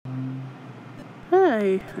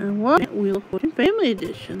Okay, and what? Wheel of Fortune Family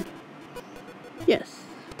Edition. Yes.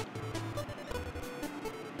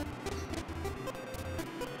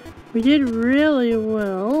 We did really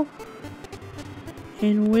well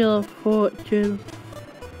in Wheel of Fortune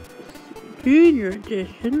Junior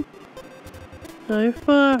Edition. So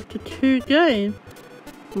far, after 2 games,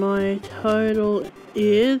 my total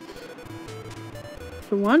is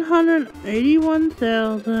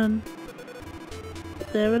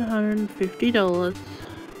 $181,750.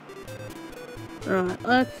 Right,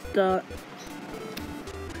 let's start.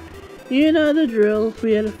 You know the drill.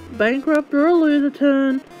 We had a bankrupt or a loser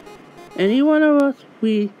turn. Any one of us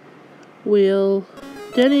we will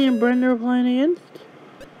Denny and Brenda are playing against.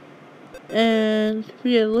 And if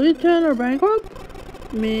we had a loser turn or bankrupt,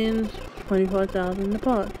 means 25,000 in the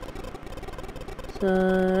pot.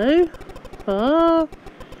 So far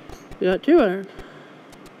we got 200.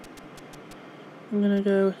 I'm gonna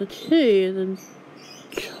go with a T as in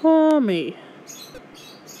Tommy.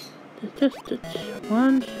 Just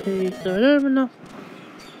one T, so I don't have enough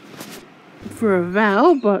for a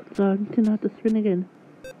vowel, but I'm gonna have to spin again.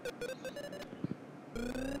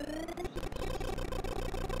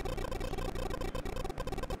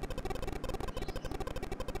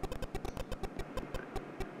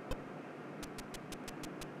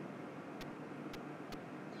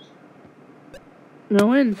 No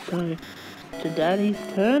win, so to Daddy's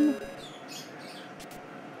turn.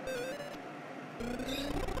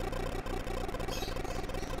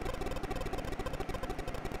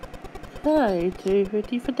 Okay,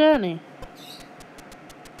 250 for Danny.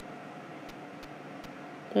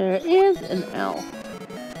 There is an L.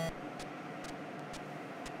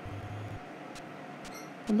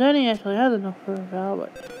 And Danny actually has enough for a vowel,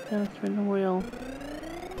 but gonna spin the wheel.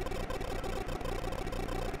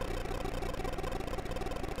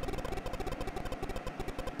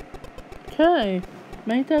 Okay,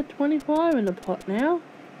 make that 25 in the pot now.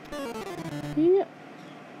 Yeah,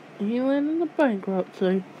 he landed in the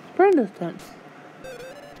bankruptcy. It's Brenda's turn.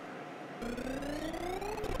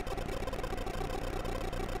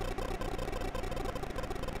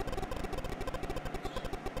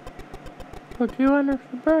 For 200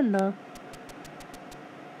 for Brenda.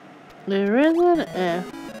 There is an F.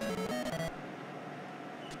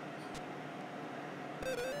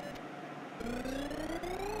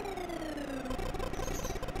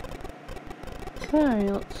 Okay,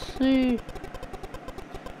 let's see.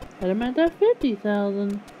 I'm at that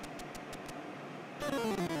 50,000.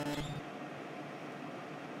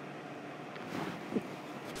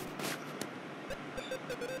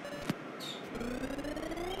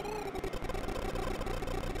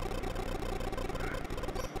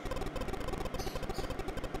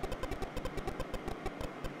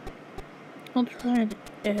 I'll try an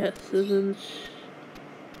S as in... Is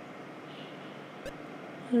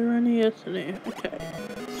there any S in there? Okay.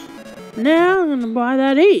 Now I'm gonna buy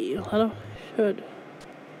that E. I should.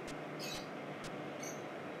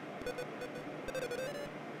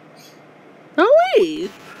 No E?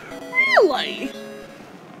 Really?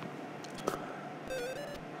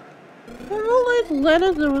 There are all these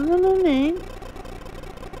letters that wasn't a name.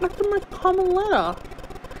 That's the most common letter.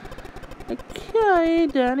 Okay,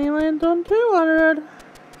 Danny lands on 200.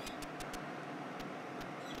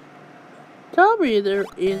 W, there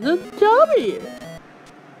is a W.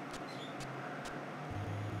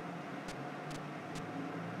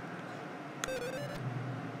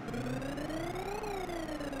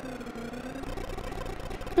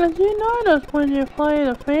 As you notice when you play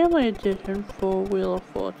the Family Edition for Wheel of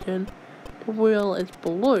Fortune, the wheel is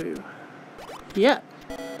blue. Yeah.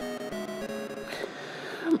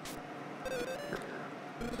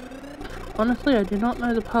 Honestly, I do not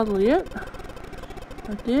know the puzzle yet. If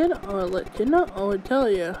I did, I would let you know. I would tell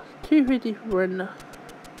you. 250 for Brenda.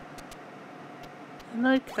 And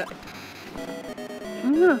okay.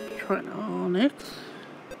 I'm gonna have to try an Onyx.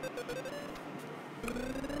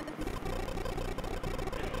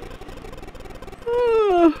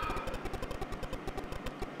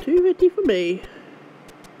 $250 for me.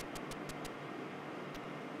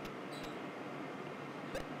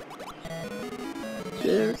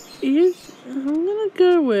 There is, I'm gonna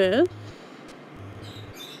go with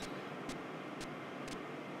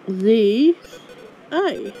the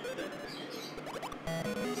A.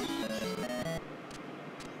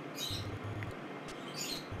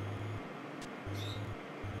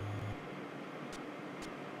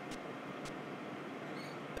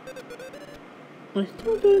 I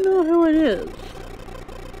still don't know who it is,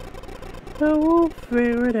 but we'll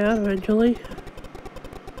figure it out eventually.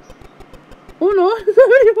 Oh no,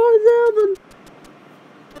 75,000!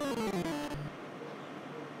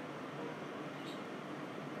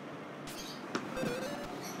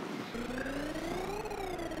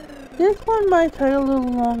 This one might take a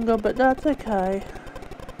little longer, but that's okay.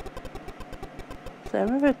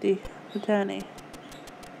 750 for Danny.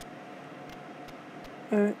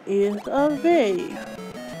 There is a V.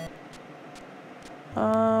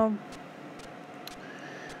 I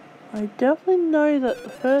definitely know that the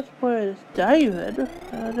first word is David.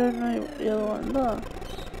 I don't know what the other ones are.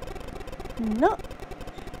 No.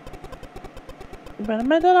 But I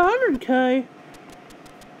made that 100k.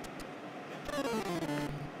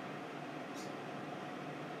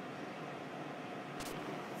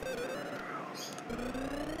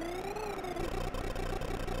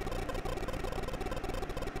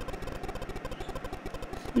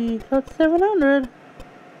 He got 700.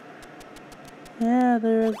 Yeah,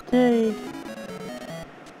 there's D.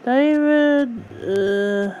 David,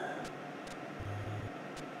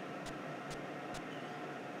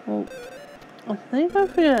 well, I think I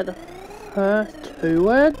forgot the first two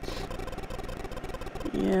words.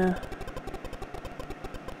 Yeah.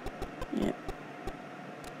 Yeah.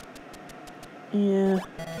 Yeah.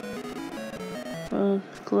 Well,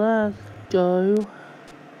 Glasgow.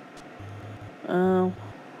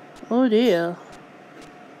 Oh dear.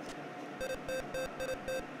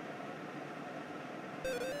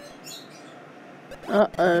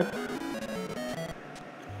 Uh-oh.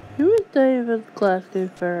 Who is David Glasgow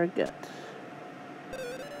Farragut?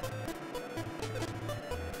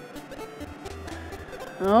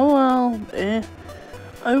 Oh well,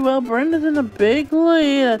 Oh well, Brenda's in a big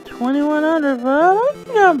lead at 2100, but I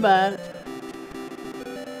can come back.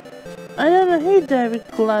 I don't know who David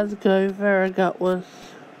Glasgow Farragut was.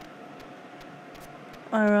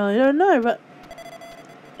 I really don't know, but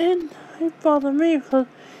it bothers me because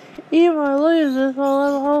if I lose this, I'll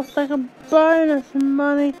have a whole stack of bonus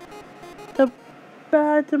money to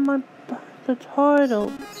add to the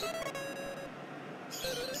title.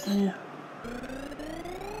 Yeah.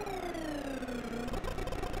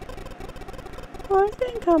 I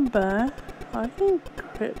can come back. I can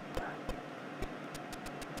crit.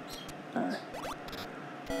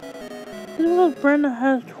 This is Brenda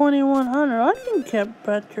has 2100. I can keep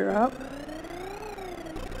better up.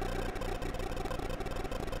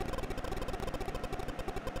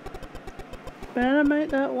 Better make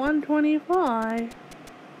that 125.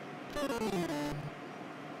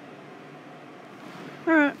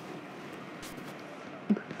 Alright.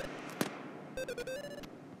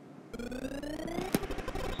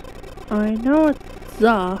 I know it's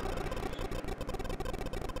the.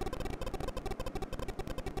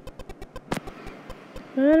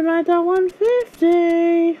 Better make that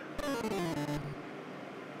 150.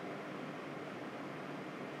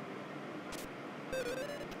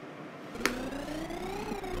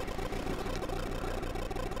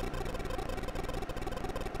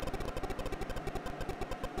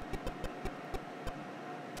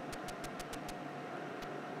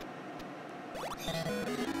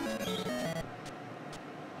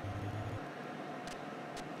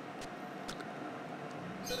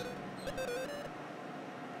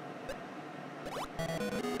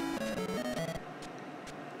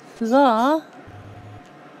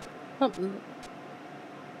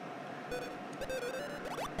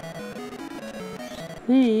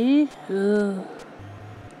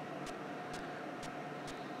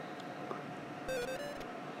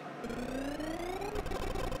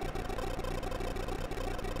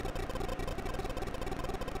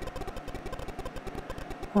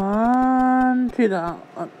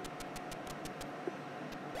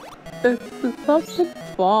 It's the substance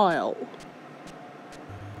file.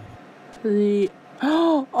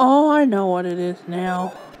 Oh, I know what it is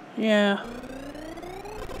now. Yeah.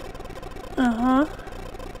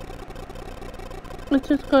 It's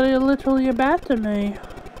just got literally a bat to me.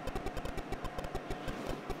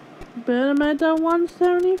 Better make that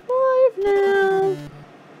 175 now.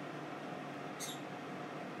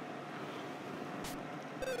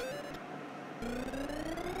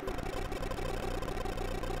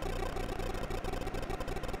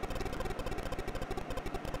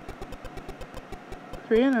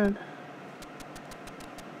 $300.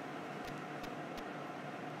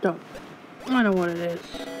 Don't. I know what it is.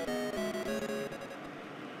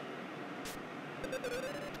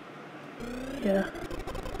 Yeah.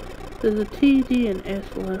 There's a T, D, and S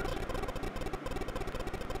left.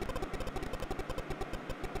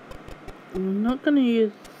 I'm not gonna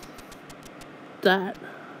use that.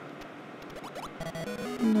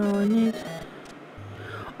 No, I need...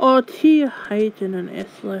 Oh, T, H, and an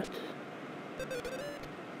S left.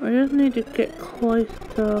 I just need to get close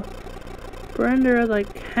to Brenda as I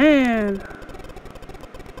can.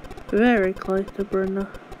 Very close to Brenda.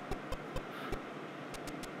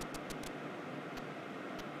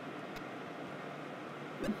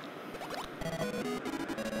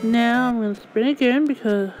 Now I'm going to spin again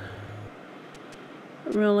because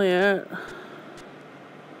I'm really at.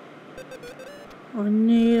 I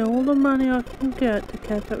need all the money I can get to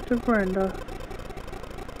catch up to Brenda.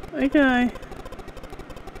 Okay.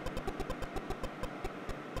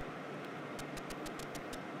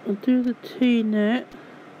 I'll do the T-net.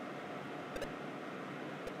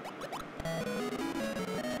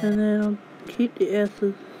 And then I'll keep the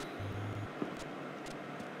S's.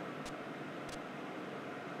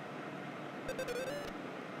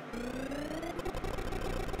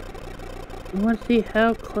 I want to see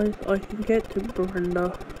how close I can get to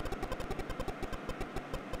Brenda.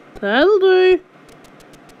 That'll do.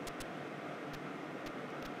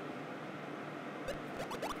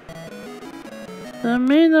 That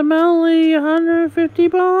means I'm only 150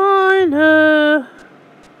 behind her.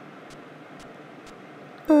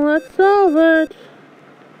 Let's solve it.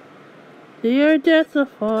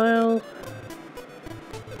 Geodesiphile.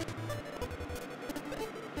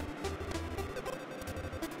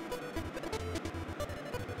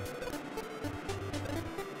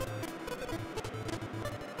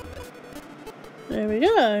 There we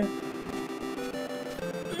go.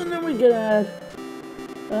 And then we get add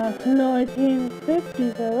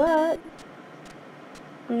 1950 for that.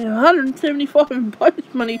 We have 175 in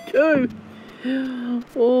bonus money too.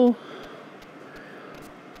 Oh.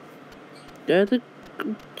 There's a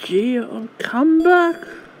Geo comeback.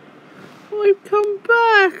 We've come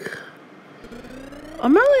back.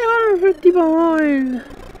 I'm only 150 behind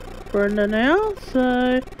Brenda now,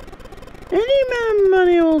 so any amount of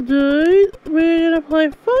money will do. We're gonna play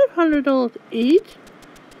 $500 each.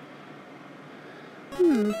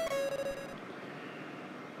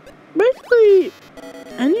 Basically,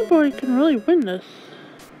 anybody can really win this.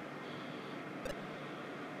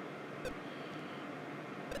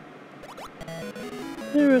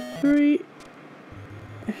 There are 3.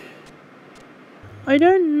 I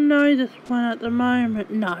don't know this one at the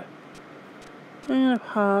moment. No. I'm gonna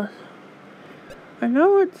pass. I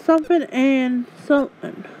know it's something and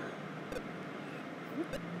something.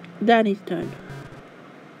 Danny's turn.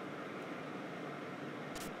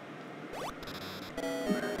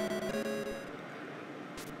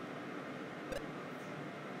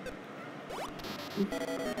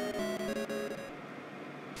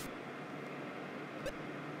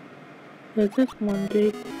 There's this one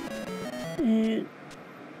D, and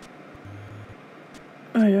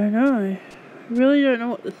I don't know. I really don't know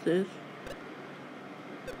what this is.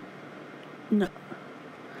 No.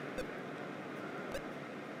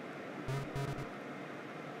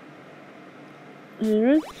 There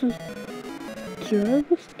is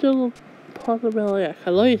still a possibility I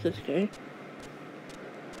could lose this game.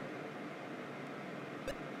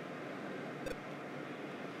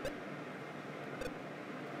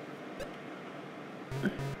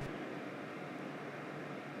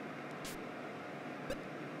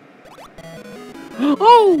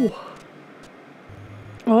 Oh!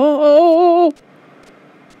 Oh!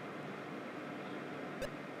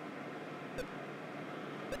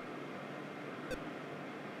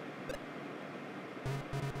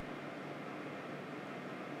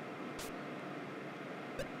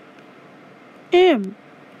 I'm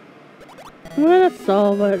gonna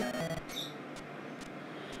solve it.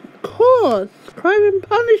 Of course! Crime and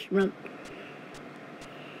punishment.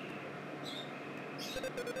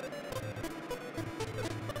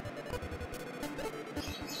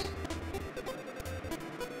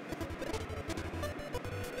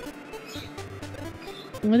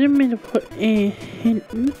 I didn't mean to put a hint.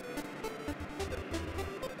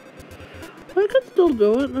 I could still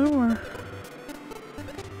do it, don't worry.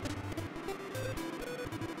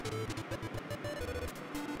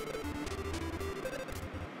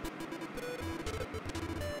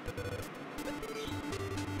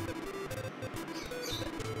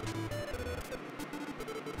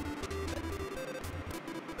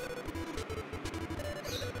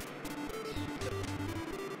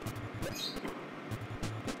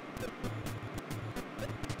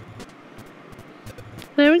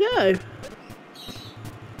 There we go.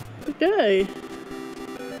 Okay.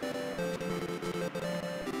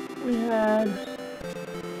 We had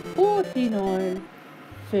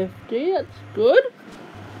 49.50. That's good.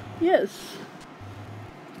 Yes.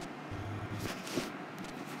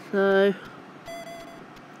 So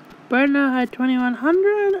Brenda had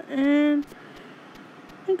 2100 and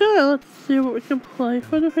okay, let's see what we can play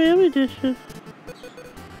for the family dishes.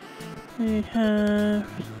 We have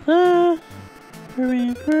that.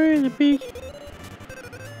 Korean curry, the beach.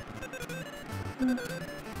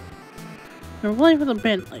 We're playing for the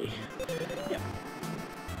Bentley. Yep.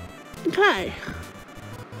 Okay.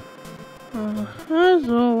 As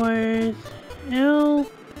always, L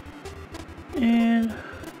N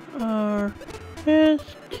R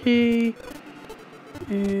S T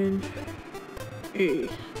N E.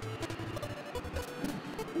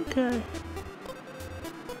 Okay.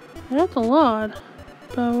 That's a lot,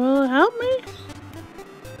 but will it help me?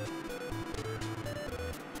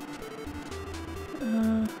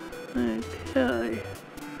 Okay.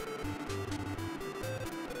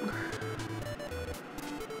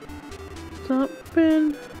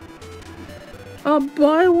 Something.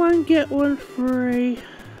 Buy one, get one free.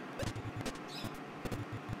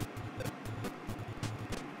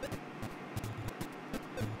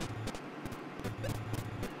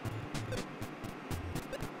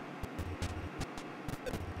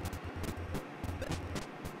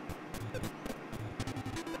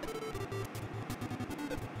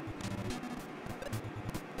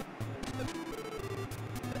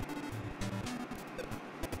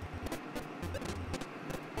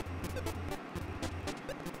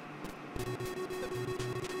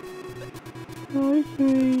 Buy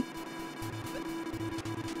three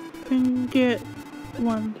and get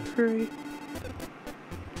one free.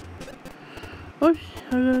 Oh,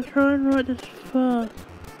 I gotta try and write this fast.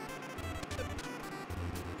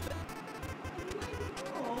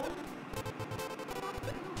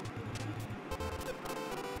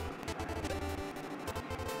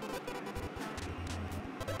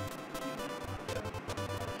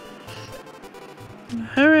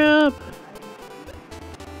 Hurry up!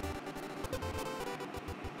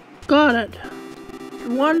 Got it!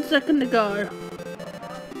 1 second to go.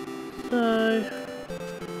 So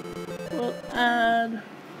we'll add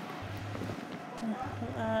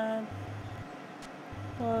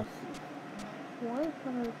plus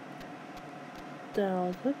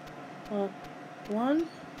 100,000 plus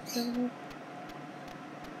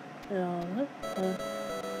 170,000 plus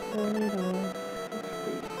 $40.50.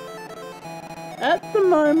 At the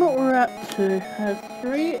moment we're up to, has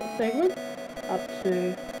 3 segments, up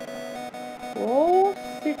to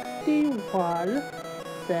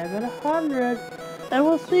 461,700. And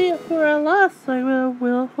we'll see it for our last segment of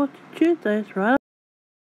Wheel of Fortune Tuesdays, right?